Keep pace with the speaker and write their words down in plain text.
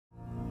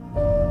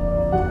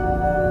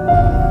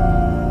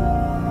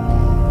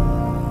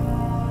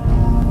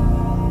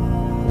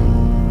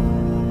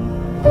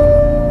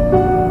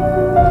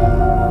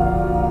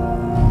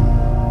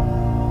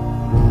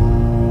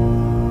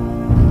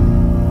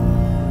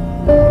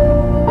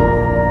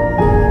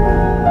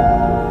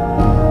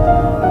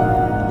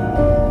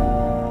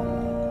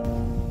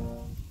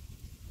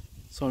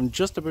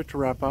Just about to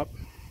wrap up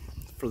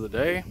for the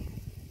day.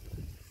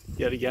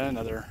 Yet again,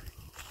 another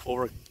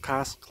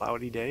overcast,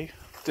 cloudy day.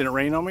 Didn't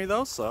rain on me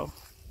though, so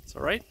it's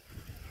all right.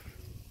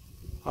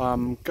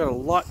 Got a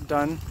lot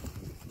done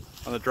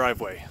on the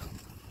driveway,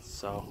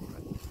 so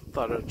I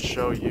thought I'd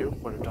show you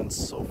what I've done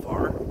so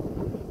far.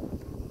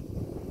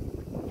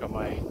 Got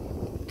my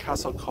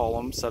castle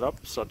column set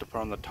up, so I have to put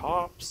on the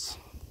tops.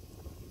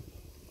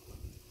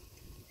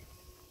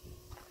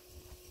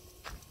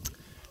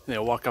 And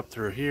I'll walk up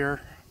through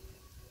here.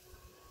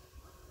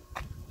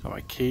 Got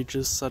my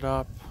cages set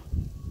up.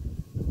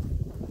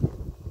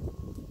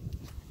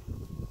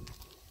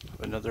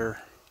 Have another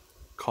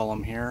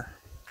column here.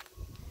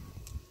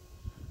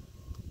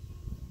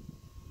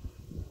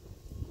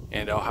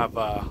 And I'll have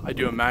I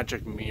do a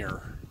magic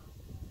mirror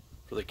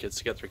for the kids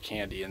to get their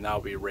candy, and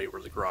that'll be right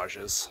where the garage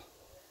is.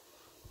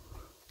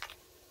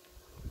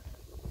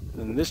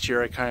 And this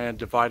year I kind of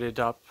divided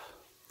up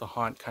the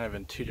haunt kind of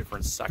in two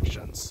different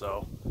sections.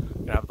 So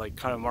I'm gonna have like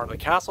kind of more of the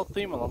castle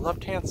theme on the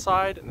left hand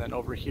side, and then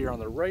over here on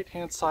the right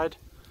hand side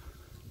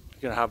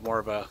you're gonna have more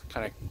of a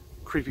kind of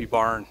creepy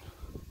barn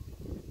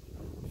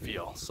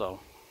feel. So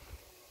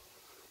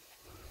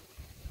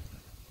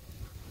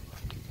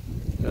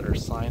got our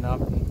sign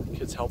up.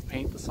 Kids helped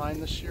paint the sign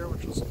this year,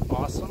 which was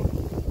awesome.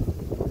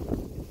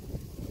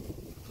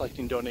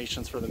 Collecting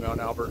donations for the Mount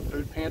Albert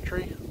Food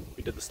Pantry.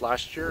 We did this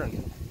last year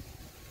and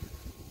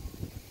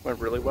went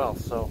really well,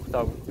 so I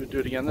thought we'd do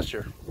it again this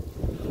year.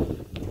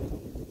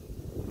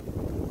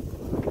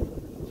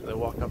 So they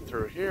walk up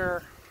through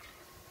here.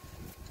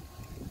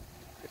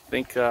 I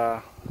think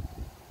don't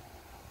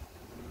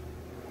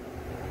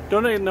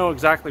even know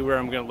exactly where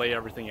I'm going to lay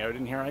everything out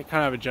in here. I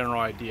kind of have a general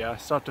idea. I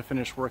still have to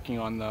finish working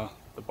on the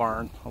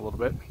barn a little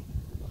bit.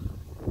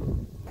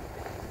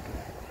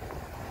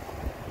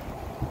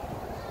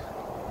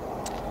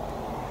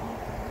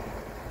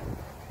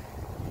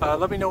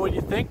 Let me know what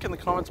you think in the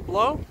comments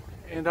below,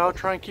 and I'll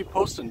try and keep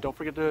posting. Don't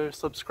forget to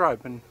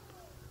subscribe, and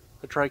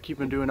I'll try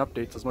keeping doing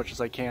updates as much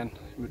as I can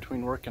in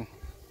between working.